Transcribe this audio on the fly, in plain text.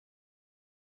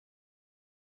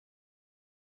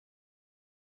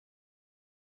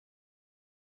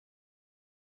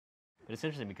But it's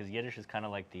interesting because Yiddish is kind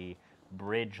of like the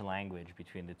bridge language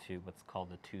between the two, what's called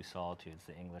the two solitudes,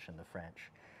 the English and the French.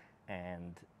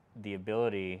 And the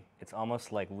ability, it's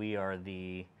almost like we are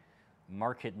the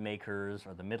market makers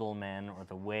or the middlemen or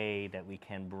the way that we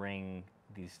can bring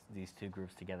these two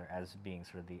groups together as being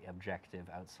sort of the objective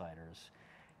outsiders.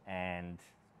 And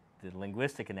the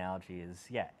linguistic analogy is,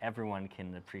 yeah, everyone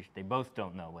can appreciate, they both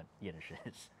don't know what Yiddish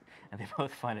is, and they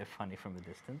both find it funny from a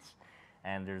distance.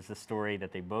 And there's a story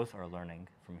that they both are learning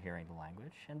from hearing the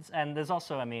language. And there's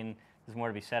also, I mean, there's more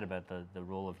to be said about the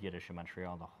role of Yiddish in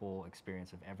Montreal, the whole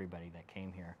experience of everybody that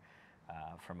came here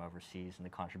from overseas, and the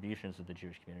contributions of the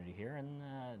Jewish community here. And,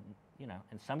 you know,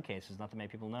 in some cases, not that many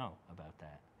people know about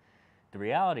that. The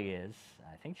reality is,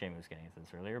 I think Jamie was getting into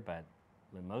this earlier, but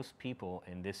when most people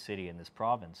in this city, in this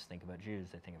province, think about Jews,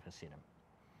 they think of Hasidim.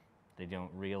 They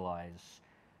don't realize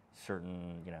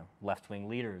certain, you know, left-wing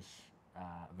leaders,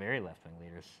 very left-wing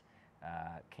leaders,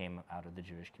 came out of the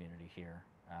Jewish community here.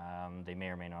 They may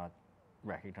or may not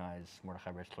recognize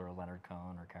Mordechai Richler or Leonard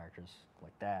Cohen or characters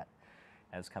like that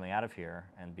as coming out of here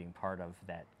and being part of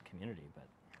that community. But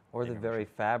or the very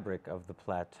fabric of the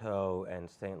plateau and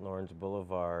St. Lawrence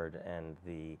Boulevard and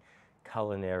the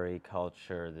culinary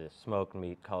culture, the smoked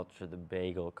meat culture, the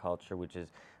bagel culture, which is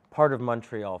part of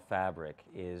Montreal fabric,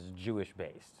 is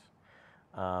Jewish-based.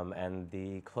 And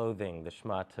the clothing, the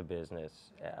shmata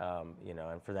business, you know,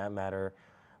 and for that matter,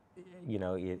 you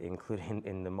know, including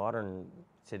in the modern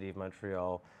city of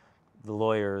Montreal, the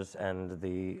lawyers and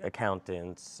the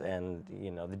accountants and, you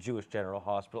know, the Jewish General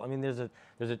Hospital. I mean, there's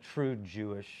a true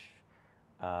Jewish,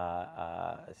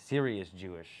 serious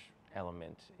Jewish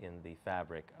element in the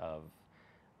fabric of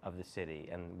the city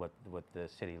and what the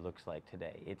city looks like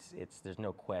today. There's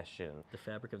no question. the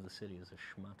fabric of the city is a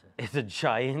shmata. It's a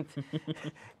giant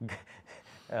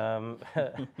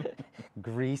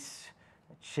grease,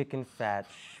 chicken fat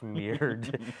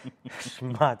smeared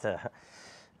schmata.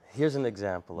 Here's an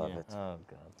example of it. Oh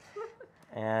God.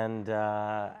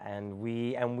 And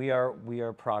we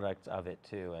are products of it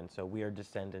too, and so we are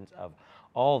descendants of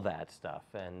all that stuff.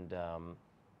 And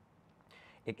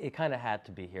it kind of had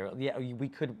to be here. Yeah, we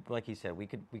could, like you said, we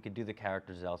could do the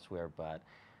characters elsewhere, but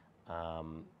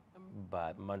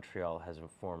Montreal has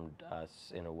informed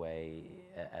us in a way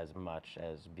as much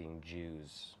as being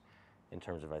Jews, in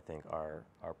terms of, I think, our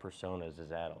personas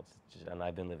as adults. And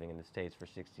I've been living in the States for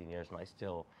 16 years, and I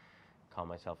still call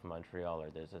myself a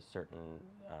Montrealer. There's a certain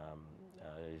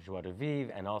joie de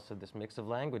vivre, and also this mix of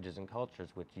languages and cultures,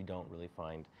 which you don't really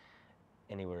find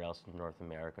anywhere else in North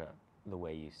America the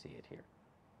way you see it here.